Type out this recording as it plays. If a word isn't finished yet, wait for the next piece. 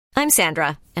I'm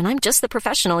Sandra, and I'm just the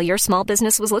professional your small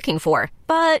business was looking for.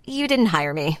 But you didn't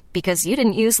hire me because you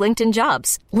didn't use LinkedIn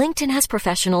Jobs. LinkedIn has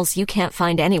professionals you can't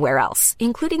find anywhere else,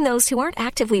 including those who aren't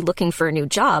actively looking for a new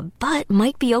job, but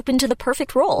might be open to the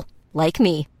perfect role, like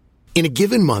me. In a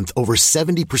given month, over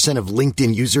 70% of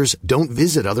LinkedIn users don't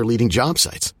visit other leading job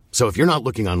sites. So if you're not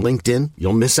looking on LinkedIn,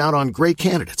 you'll miss out on great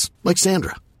candidates like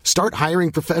Sandra. Start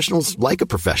hiring professionals like a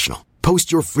professional.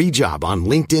 Post your free job on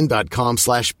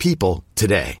linkedin.com/people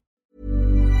today.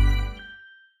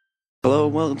 Hello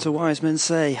and welcome to Wise Men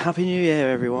Say. Happy New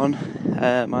Year, everyone.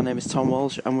 My name is Tom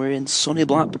Walsh and we're in sunny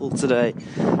Blackpool today.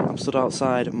 I'm stood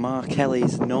outside Mark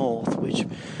Kelly's North, which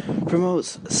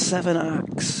promotes 7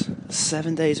 acts,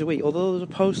 7 days a week. Although there's a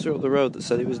poster up the road that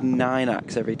said it was 9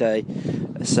 acts every day,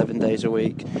 7 days a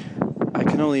week. I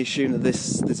can only assume that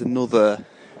there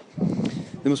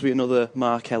must be another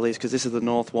Mark Kelly's, because this is the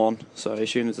north one, so I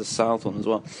assume there's a south one as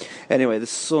well. Anyway, the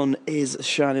sun is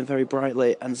shining very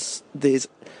brightly, and there's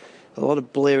a lot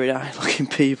of bleary-eyed looking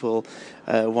people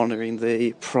wandering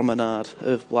the promenade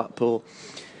of Blackpool.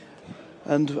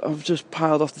 And I've just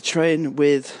piled off the train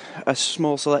with a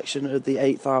small selection of the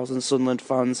 8,000 Sunderland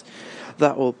fans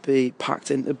that will be packed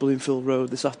into Bloomfield Road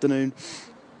this afternoon.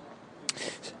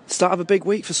 Start of a big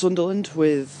week for Sunderland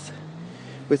with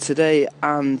today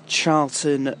and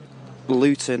Charlton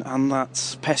Luton, and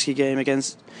that pesky game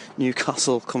against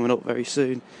Newcastle coming up very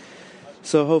soon.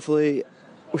 So hopefully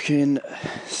we can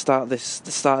start the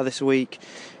start of this week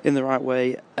in the right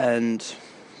way and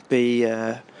be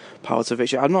powered to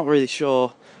victory. I'm not really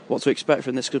sure what to expect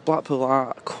from this, because Blackpool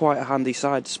are quite a handy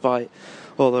side despite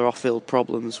all their off-field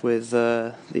problems with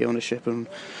the ownership and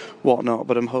whatnot,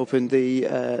 but I'm hoping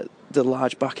the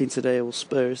large backing today will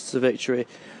spur us to victory.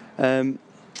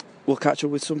 We'll catch up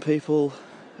with some people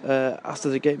after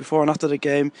the game, before and after the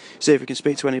game, see if we can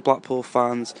speak to any Blackpool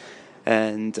fans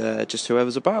and just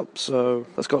whoever's about. So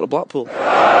let's go to Blackpool.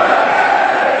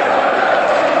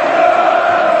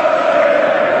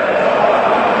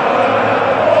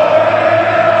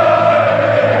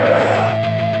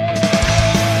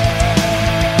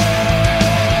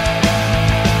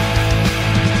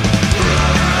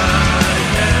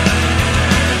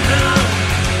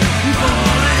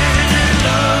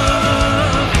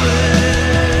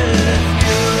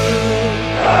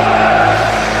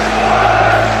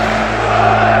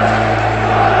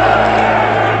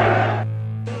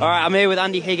 I'm here with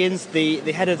Andy Higgins, the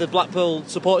head of the Blackpool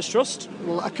Supporters Trust.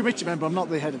 Well, a committee member, I'm not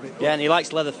the head of it. Yeah, and he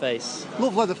likes Leatherface.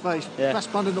 Love Leatherface, yeah.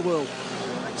 Best band in the world.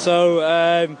 So,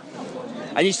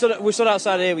 and we stood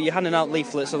outside here, you're handing out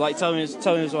leaflets, so like tell us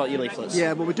about your leaflets.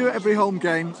 Yeah, well, we do it every home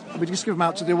game. We just give them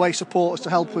out to the away supporters to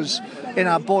help us in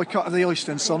our boycott of the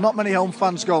Oystons. So not many home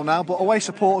fans go now, but away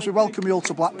supporters, we welcome you all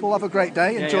to Blackpool. Have a great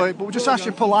day, enjoy it. But we just ask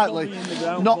you politely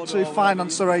not to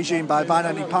finance the regime by buying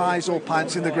any pies or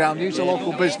pints in the ground. Use the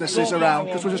local businesses around,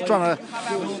 because we're just trying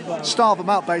to starve them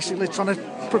out, basically, trying to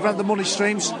prevent the money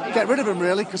streams. Get rid of them,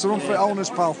 really, because they're unfit owners,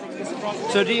 pal.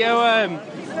 So do you...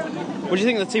 what do you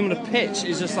think of the team on the pitch?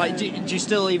 Is just like, do you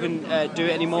still even do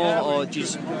it anymore, or did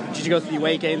you go to the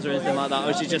away games or anything like that,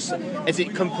 or is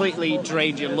it completely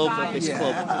drained your love of this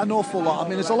club? An awful lot. I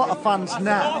mean, there's a lot of fans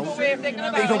now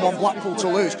that even want Blackpool to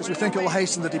lose, because we think it will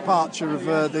hasten the departure of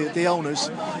the owners.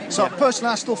 So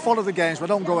personally, I still follow the games, but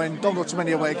I don't go to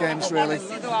many away games really,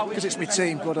 because it's my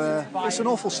team. But it's an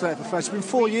awful state of affairs. It's been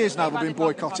 4 years now we've been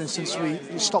boycotting since we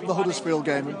stopped the Huddersfield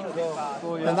game,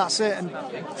 and that's it. And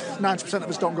 90% of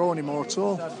us don't go anymore at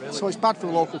all. So it's bad for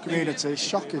the local community. It's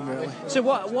shocking, really. So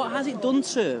what has it done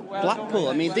to Blackpool?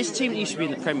 I mean, this team used to be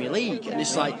in the Premier League, and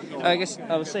it's like, I guess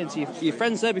I was saying to your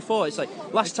friends there before, it's like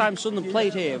last time Sunderland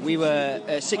played here, we were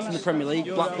 6th in the Premier League,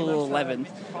 Blackpool 11th,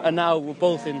 and now we're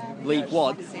both in League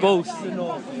One, both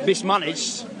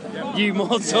mismanaged, you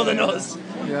more so than us.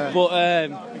 Yeah.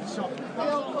 But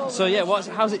so yeah,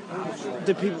 how's it?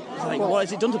 Do people what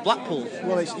has it done to Blackpool?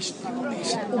 Well, it's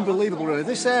unbelievable, really.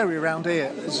 This area around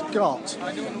here has got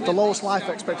the lowest life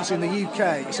expectancy in the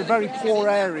UK. It's a very poor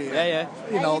area. Yeah.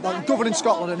 You know, like governing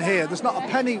Scotland and here, there's not a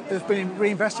penny that's been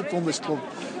reinvested from this club.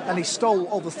 And he stole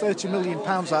over £30 million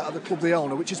out of the club, the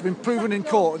owner, which has been proven in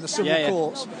court, in the civil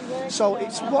courts. So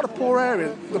it's what a poor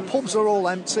area. The pubs are all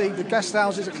empty, the guest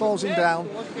houses are closing down.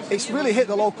 It's really hit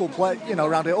the local play,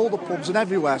 around here. All the pubs and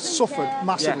everywhere suffered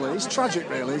massively. Yeah. It's tragic,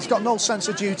 really. He's got no sense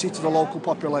of duty to the local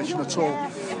population at all,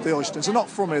 the Oystons. They're not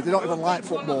from here, they don't even like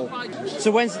football.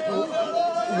 So when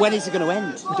is it going to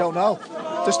end? We don't know.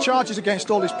 There's charges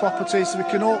against all his properties. We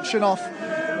can auction off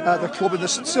the club in the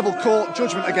civil court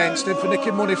judgment against him for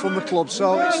nicking money from the club.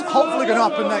 So it's hopefully going to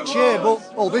happen next year,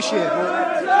 or this year,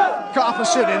 but it can't happen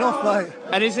soon enough, mate.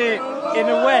 And is it in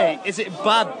a way, is it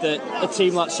bad that a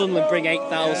team like Sunderland bring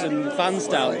 8,000 fans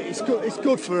down? It's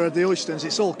good for the Oystons.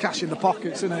 It's all cash in the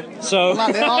pockets, isn't it? So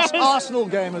like the Arsenal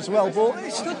game as well. But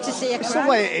it's good to see. It's the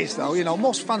way it is, though. You know,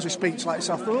 most fans we speak to like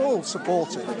yourself, they're all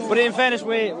supportive. But in fairness,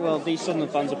 these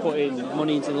Sunderland fans are putting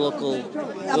money into the local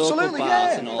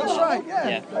bars and all that's that. Right,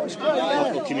 yeah. It's great,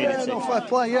 local community. Yeah, fair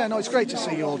play. Yeah, no, it's great to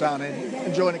see you all down here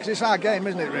enjoying it because it's our game,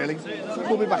 isn't it? Really,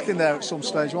 we'll be back in there at some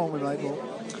stage, won't we, mate?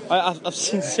 I've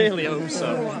sincerely hope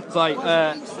so. It's like,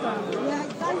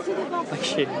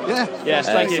 thank you. Yeah. Yes,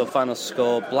 thank you. So final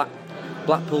score: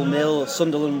 Blackpool 0,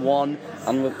 Sunderland 1,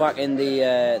 and we're back in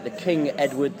the King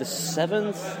Edward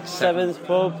VII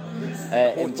pub.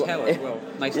 Hotel as well.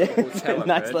 Nice little hotel.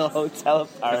 Nice little hotel.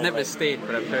 Apparently. I've never stayed,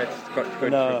 but I've heard it's got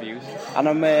good reviews. And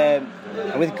I'm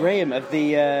with Graham of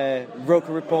the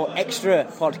Roker Report Extra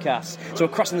podcast. So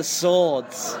we're crossing the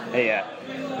swords here.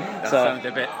 That sounds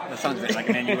a bit like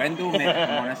an innuendo, mate, if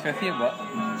I'm honest with you. But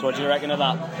so what do you reckon of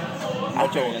that? I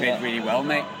thought it played really well,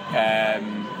 mate.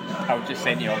 I was just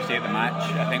saying to you, obviously, at the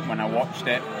match, I think when I watched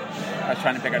it, I was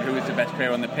trying to pick out who was the best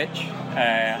player on the pitch.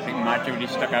 I think Madge really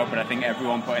stuck out, but I think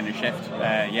everyone put in a shift.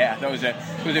 I thought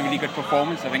it was a really good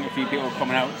performance. I think a few people were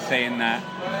coming out saying that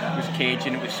it was cagey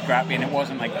and it was scrappy, and it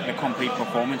wasn't like the complete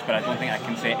performance, but I don't think I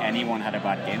can say anyone had a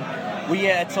bad game. Were you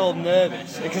at all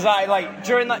nervous? Because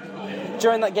during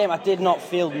that game, I did not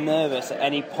feel nervous at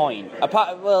any point. There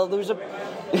was a...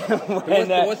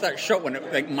 there was that shot when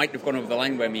it might have gone over the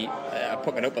line where I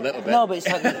put it up a little bit. No, but it's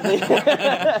like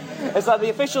it's like the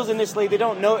officials in this league, they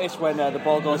don't notice when the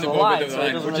ball goes over the line, so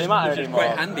it doesn't really matter anymore. Which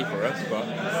is quite handy for us. But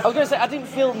I was going to say, I didn't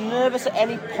feel nervous at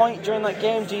any point during that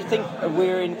game. Do you think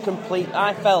we're in complete...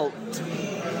 I felt...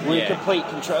 We're in complete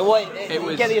control.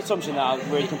 Well, get the assumption that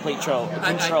we're in complete control.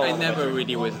 I never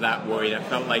really was that worried. I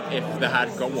felt like if they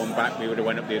had got one back, we would have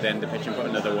went up the other end of the pitch and put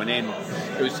another one in.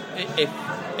 It was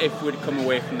if we'd come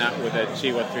away from that with a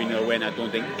 2 or 3-0 win, I don't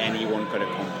think anyone could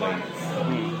have complained.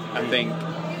 I think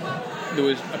there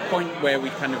was a point where we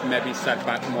kind of maybe sat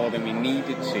back more than we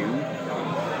needed to,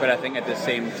 but I think at the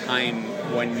same time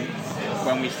when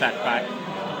we sat back,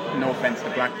 no offence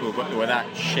to Blackpool, but they were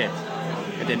that shit.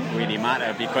 It didn't really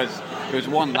matter because there was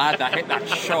one lad that hit that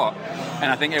shot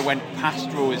and I think it went past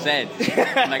Rowe's head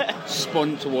and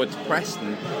spun towards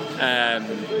Preston. I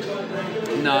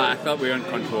felt we were in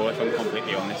control, if I'm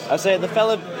completely honest. I say the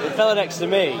fella next to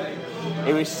me,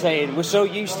 he was saying we're so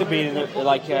used to being in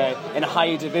a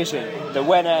higher division that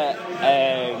when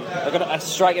a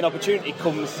striking opportunity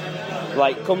comes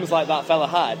like that fella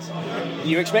had,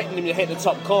 you're expecting him to hit the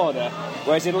top corner.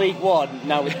 Whereas in League One,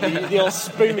 now the old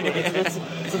spooning it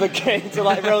to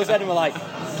Rowe's head, and we're like,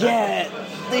 yeah,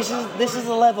 this is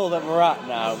the level that we're at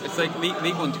now. It's like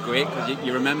League One's great because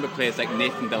you remember players like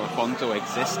Nathan Delafonso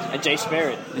exist. And Jay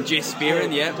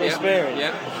Spearin.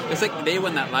 Yeah. It's like today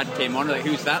when that lad came on, like,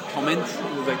 who's that? Comments.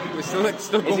 It was like, we're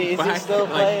still going back. Is he still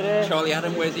playing it? Charlie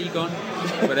Adam, where's he gone?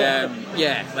 But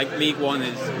League One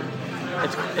is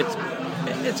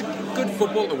it's good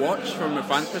football to watch from a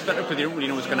fan's perspective because you don't really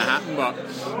know what's going to happen, but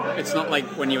it's not like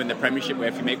when you're in the Premiership where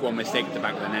if you make one mistake at the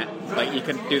back of the net, like you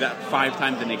can do that 5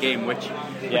 times in a game, which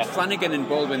Flanagan and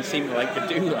Baldwin seem to like to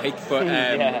do, but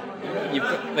you've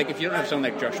got, like, if you don't have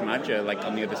someone like Josh Madger like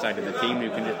on the other side of the team who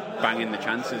can just bang in the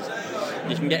chances,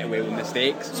 you can get away with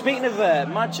mistakes. Speaking of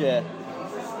Madger,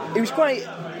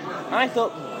 I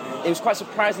thought it was quite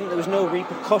surprising that there was no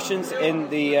repercussions in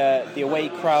the away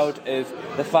crowd of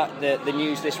the fact that the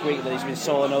news this week that he's been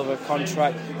stolen over a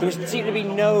contract. There seemed to be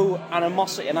no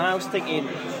animosity, and I was thinking,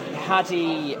 had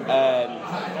he...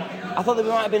 I thought there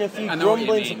might have been a few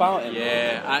grumblings about him.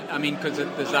 Yeah, I mean, because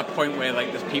there's that point where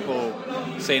there's people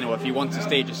saying, if you want to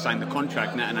stay, just sign the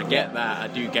contract, and I get that, I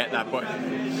do get that, but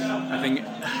I think,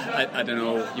 I don't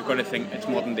know, you've got to think it's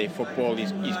modern day football.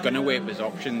 He's going to waive his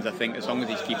options. I think as long as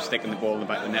he keeps sticking the ball in the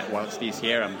back of the net whilst he's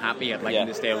here, I'm happy. I'd like him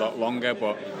to stay a lot longer,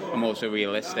 but I'm also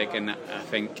realistic, and I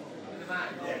think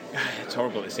it's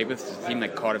horrible to say with a team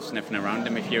like Cardiff sniffing around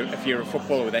him. If you're a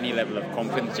footballer with any level of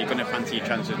confidence, you're going to fancy your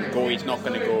chances and go. He's not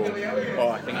going to go,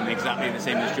 I think I'm exactly the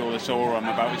same as Joe Lasoro, I'm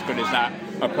about as good as that,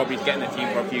 or probably he's getting the team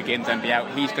for a few games and be out.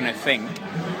 He's going to think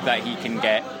that he can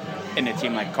get in a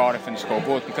team like Cardiff and score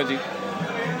goals because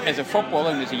as a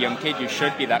footballer and as a young kid, you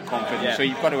should be that confident. So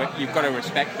you've got to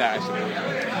respect that, I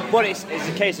suppose. But it's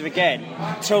a case of, again,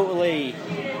 totally,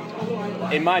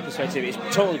 in my perspective, it's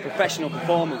totally professional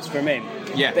performance from him.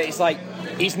 Yeah. But it's like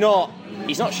he's not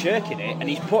shirking it, and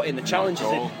he's putting the challenges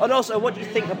in. And also, what do you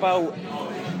think about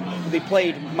they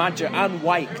played Madger and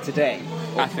Wyke today?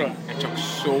 I think it took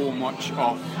so much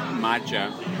off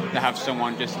Madger to have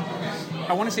someone just,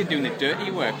 I want to say doing the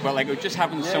dirty work, but just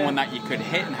having someone that you could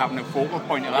hit and having a focal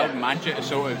point allowed Madger to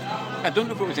sort of I don't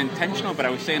know if it was intentional, but I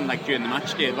was saying like during the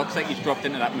match day, it looks like he's dropped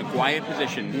into that Maguire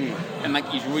position, and like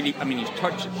he's really, I mean, his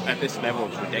touch at this level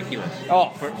is ridiculous. Oh,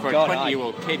 for a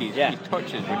 20-year-old kid, his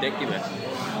touch is ridiculous.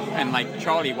 And like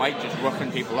Charlie White just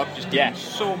roughing people up, just giving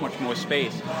so much more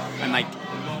space. And like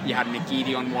you had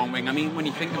McGeady on one wing. I mean, when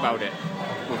you think about it,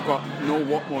 we've got no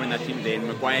Watmore in that team today, and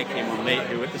Maguire came on late,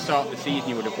 who at the start of the season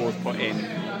you would have both put in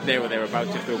there or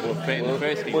thereabouts if they were both fit in the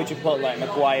first team. Would you put like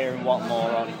Maguire and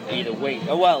Watmore on either wing?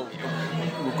 Oh well,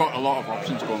 we've got a lot of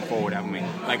options going forward, haven't we?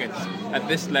 Like it's at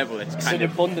this level, it's kind an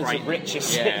of abundance frightening. of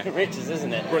riches, riches,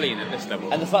 isn't it? Brilliant at this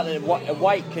level. And the fact that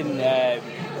White can,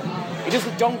 he does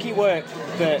the donkey work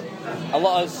that a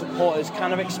lot of supporters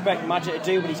kind of expect Madger to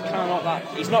do, but he's kind of not that.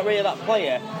 He's not really that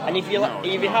player. And if you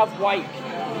have White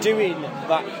doing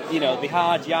that, you know, the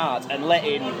hard yards and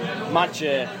letting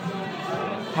Madger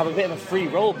have a bit of a free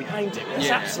roll behind him, it's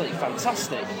absolutely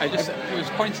fantastic. It was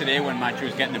points today when Madger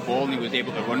was getting the ball and he was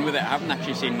able to run with it. I haven't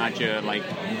actually seen Madger like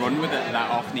run with it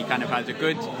that often. He kind of has a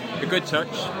good touch.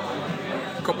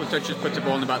 A couple of touches, puts the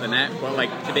ball in the back of the net. But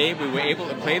like today, we were able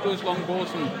to play those long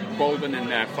balls from Baldwin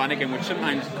and Flanagan, which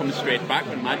sometimes comes straight back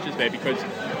when Madger's there, because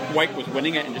White was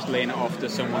winning it and just laying it off to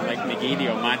someone like McGeady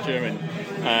or Madger, and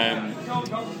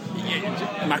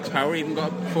Max Power even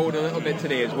got forward a little bit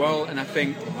today as well. And I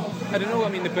don't know, I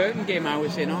mean, the Burton game I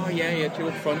was saying, two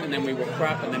up front, and then we were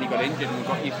crap, and then he got injured and we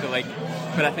got used to like.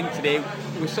 But I think today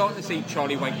we're starting to see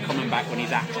Charlie White coming back when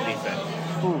he's actually fit.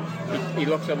 He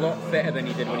looks a lot fitter than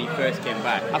he did when he first came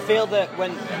back. I feel that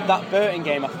when that Burton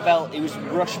game, I felt he was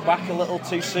rushed back a little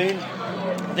too soon.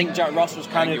 I think Jack Ross was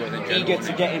kind of eager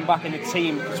to get him back in the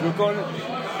team, because we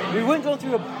weren't going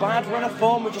through a bad run of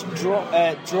form, we're just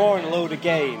drawing a load of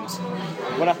games.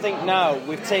 When I think now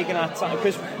we've taken our time,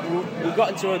 because we've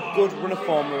got into a good run of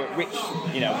form, which,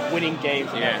 you know, winning games.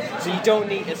 Yeah. So you don't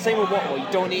need, same with Watmore,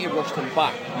 you don't need to rush them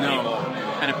back anymore.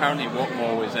 And apparently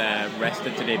Watmore was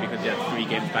rested today because he had 3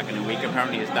 games back in a week.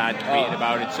 Apparently his dad tweeted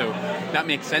about it, so that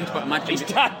makes sense. But imagine his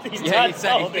dad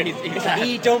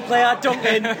don't play our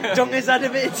Duncan. Duncan's had a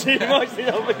bit too much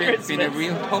over Christmas. It's been a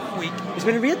real tough week. It's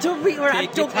been a real tough week.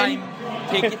 Take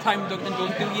your time, Duncan,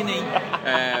 don't do your knee.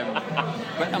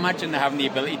 But imagine having the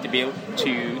ability to be able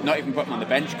to not even put him on the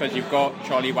bench, because you've got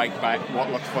Charlie White back,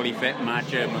 what looks fully fit,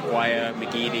 Madger, Maguire,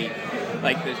 McGeady.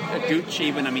 Like there's a Gooch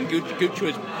even. I mean, Gooch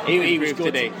was improved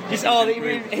today.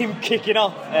 Him kicking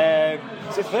off.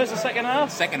 Was it first or second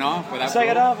half? Second half with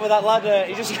that ladder.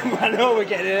 He just ran over,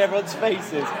 getting in everyone's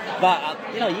faces. But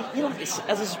you like this,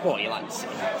 as a supporter, you like to see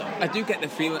that. I do get the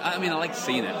feeling. I mean, I like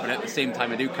seeing it, but at the same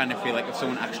time, I do kind of feel like if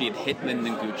someone actually had hit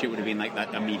Lyndon Gooch, it would have been like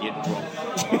that immediate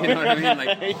drop. You know what I mean?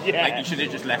 Like you should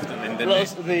have just left it, Lyndon.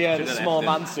 The small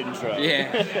man syndrome.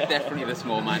 Yeah, definitely the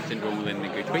small man syndrome with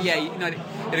Lyndon Gooch. But yeah, you know, he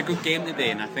had a good game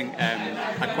today, and I think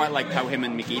I quite liked how him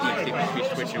and McGeady seemed to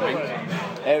be switching wings.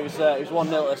 It was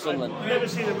 1-0 to Sunderland. I've never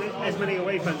seen as many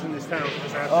away fans in this town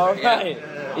as I have. Oh, right.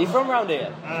 Are you from around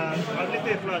here? I've lived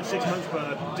here for like 6 months, but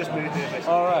I've just moved here basically.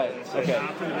 All right, So, okay.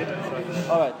 I'm from the Midlands.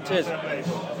 All right, cheers.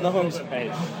 No one's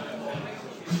paid.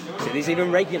 So there's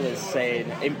even regulars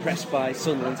saying impressed by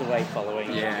Sunderland's away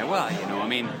following. Yeah, well, you know, I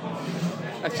mean,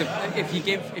 if you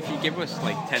give us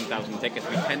like 10,000 tickets,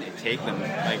 we tend to take them.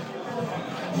 Like,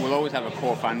 we'll always have a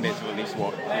core fan base of at least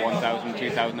 1,000,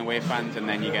 2,000 away fans, and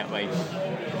then you get like.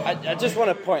 I just want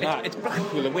to point out it's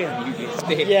Blackpool away on New Year's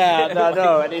Day. Yeah,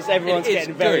 no, and everyone's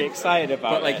getting very excited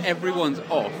about it. But like everyone's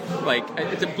off. Like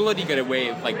it's a bloody good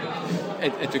away. Like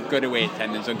it's a good away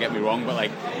attendance. Don't get me wrong, but like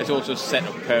it's also set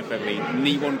up perfectly.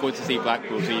 No one goes to see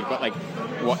Blackpool, so you've got like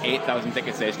 8,000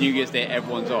 tickets there. It's New Year's Day,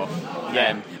 everyone's off.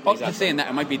 Yeah. Exactly. Saying that,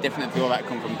 it might be different if we all that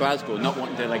come from Glasgow, not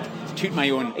wanting to like toot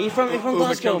my own. Are you from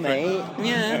Glasgow, mate?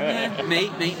 Yeah,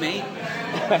 mate.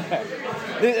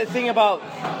 The thing about,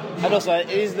 and also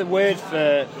it is the word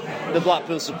for the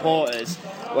Blackpool supporters.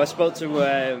 Well, I spoke to,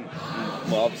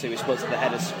 obviously we spoke to the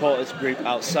head of supporters group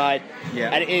outside,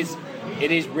 and it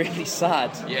is really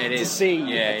sad to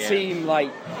see a team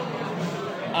like,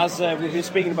 as we've been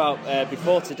speaking about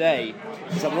before today.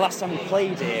 So the last time we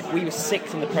played here, we were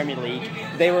 6th in the Premier League.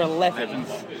 They were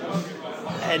 11th,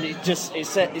 and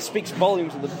it speaks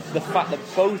volumes of the fact that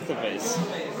both of us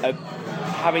are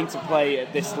having to play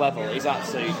at this level is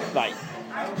absolutely like.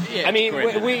 Yeah, I mean,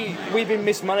 we've been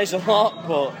mismanaged a lot,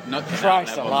 but not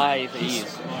Christ alive,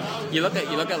 you look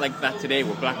at like that today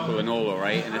with Blackpool and all,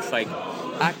 right? And it's like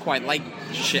I quite like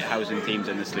shithousing teams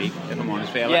in this league, if I'm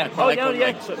honest with you. Yeah.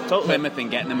 Totally. Plymouth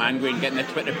and getting them angry and getting their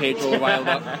Twitter page all riled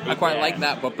up. I quite like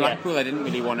that, but Blackpool, I didn't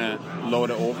really want to load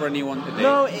it over anyone today.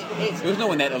 No, there was no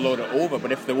one there to load it over,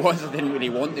 but if there was, I didn't really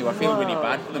want to. I feel really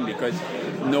bad for them because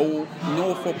no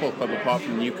football club apart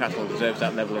from Newcastle deserves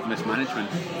that level of mismanagement.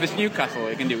 If it's Newcastle,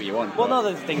 you can do what you want. Well,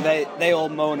 another thing, they all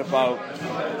moan about,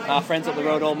 our friends up the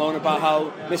road all moan about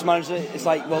how mismanaged it. It's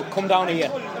like, well, come down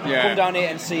here. Yeah. Come down here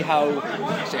and see how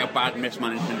bad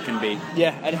mismanagement can be.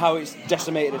 Yeah, and how it's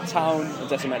decimated a town and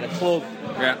decimated a club.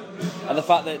 Yeah. And the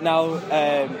fact that now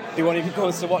they won't even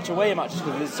go to watch away matches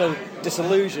because they're so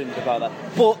disillusioned about that.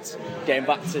 But getting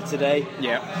back to today,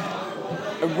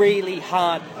 a really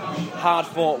hard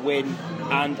fought win.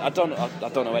 And I don't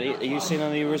know. Are you seeing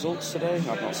any results today?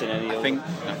 I've not seen any. I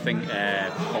think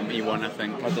Pompey won. I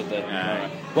think. I did that.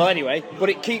 Well, anyway, but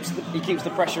it keeps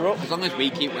the pressure up. As long as we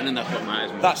keep winning, that's what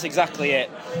matters. That's exactly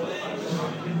it.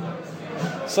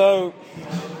 So,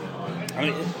 I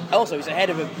mean, also it's ahead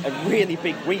of a really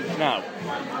big week now.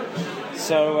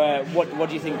 So, what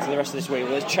do you think for the rest of this week?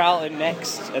 Well, there's Charlton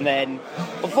next, and then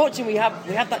unfortunately we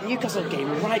have that Newcastle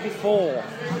game right before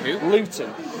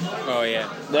Luton. Oh yeah.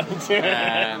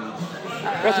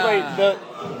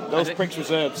 Those pricks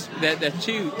reserves. They're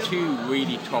two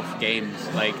really tough games.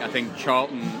 Like I think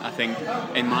Charlton. I think,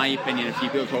 in my opinion, a few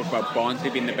people talk about Barnsley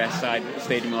being the best side at the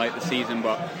stadium like the season,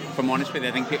 but if I'm honest with you,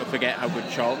 I think people forget how good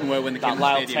Charlton were when they came to the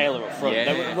Lyle stadium. Taylor up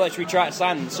front. Which we try to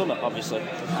sign in the summer, obviously.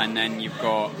 And then you've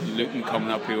got Luton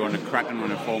coming up, who are on a cracking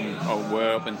run of form, or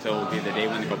were up until the other day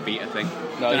when they got beat. I think.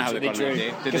 No, don't know how they got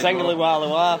drew. Because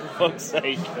Luwalua, for fuck's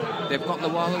sake. They've got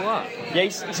Luwalua. Yeah, he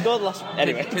scored last.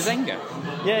 Anyway, Kazenga.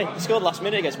 Yeah, he scored last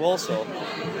minute against Walsall.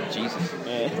 Jesus.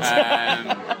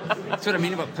 Yeah. That's what I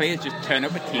mean about players just turn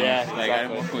up at teams. Yeah, like, exactly. I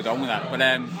don't know what goes on with that. But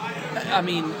I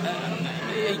mean,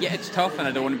 yeah, it's tough, and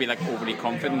I don't want to be like overly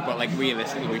confident. But like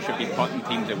realistically, we should be putting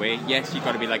teams away. Yes, you've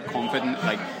got to be like confident.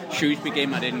 Like Shrewsbury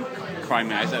game, I didn't cry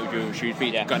my eyes out with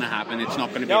Shrewsbury. It's gonna happen. It's not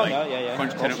going to be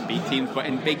punch, turn up and beat teams. But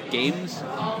in big games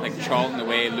like Charlton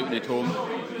away, Luton at home,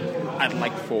 I'd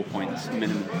like 4 points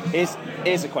minimum.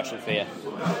 Here's a question for you.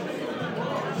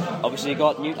 Obviously, you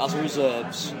got Newcastle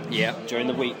reserves during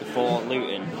the week before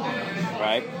Luton,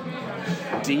 right?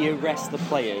 Do you rest the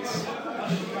players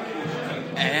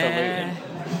for Luton?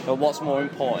 Or what's more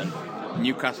important?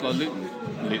 Newcastle or Luton?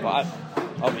 Well,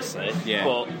 obviously, yeah.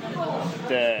 But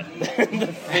the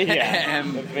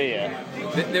fear.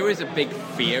 There is a big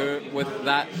fear with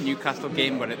that Newcastle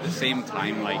game, but at the same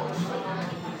time, like,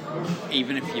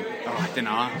 even if you, I don't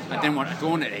know, I don't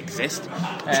want it to exist.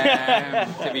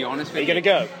 To be honest with you, are you gonna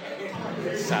go?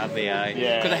 Sadly,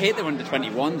 because I hate their under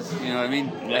 21s. You know what I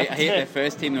mean? Yeah. I hate their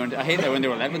first team. I hate their under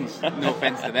 11s. No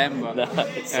offense to them, but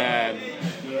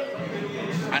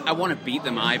I want to beat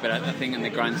them. But I think in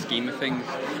the grand scheme of things,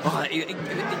 I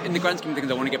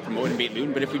want to get promoted and beat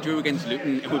Luton. But if we drew against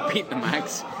Luton, it would beat the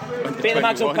Mags. Beat the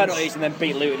Mags on penalties and then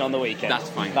beat Luton on the weekend. That's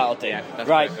fine. That'll do. Yeah, that's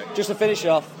right. perfect. Just to finish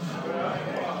off.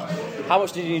 How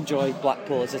much did you enjoy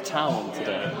Blackpool as a town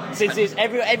today? Since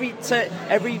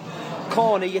every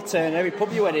corner you turn, every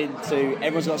pub you went into,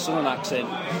 everyone's got a Southern accent,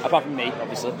 apart from me,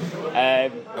 obviously.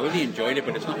 I really enjoyed it,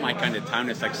 but it's not my kind of town.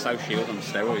 It's like South Shields on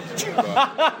steroids.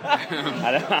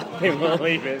 I think we'll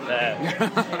leave it there.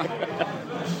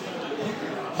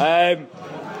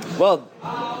 Well,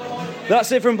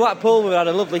 that's it from Blackpool. We've had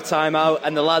a lovely time out,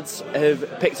 and the lads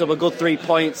have picked up a good 3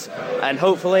 points, and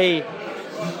hopefully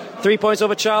 3 points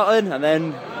over Charlton, and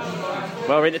then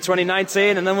we're into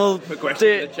 2019, and then we'll progress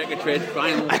to the Checker Trade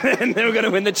final. And then we're going to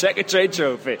win the Checker Trade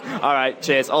trophy. All right,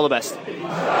 cheers, all the best.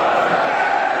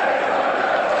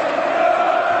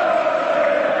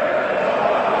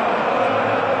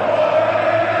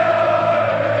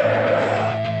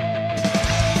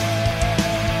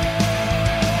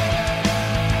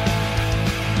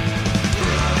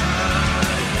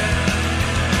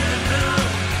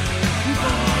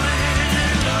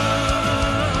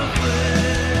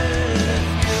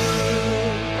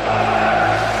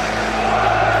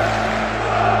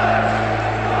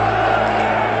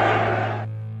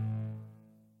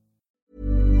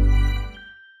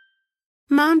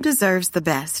 Mom deserves the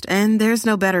best, and there's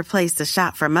no better place to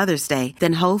shop for Mother's Day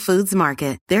than Whole Foods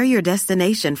Market. They're your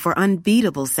destination for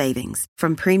unbeatable savings,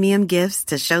 from premium gifts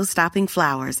to show-stopping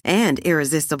flowers and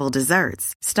irresistible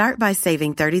desserts. Start by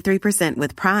saving 33%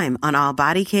 with Prime on all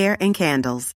body care and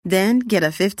candles. Then get a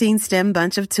 15-stem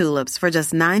bunch of tulips for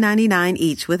just $9.99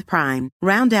 each with Prime.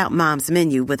 Round out Mom's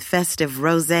menu with festive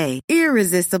rosé,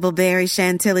 irresistible berry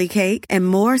chantilly cake, and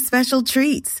more special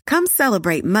treats. Come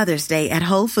celebrate Mother's Day at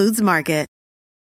Whole Foods Market.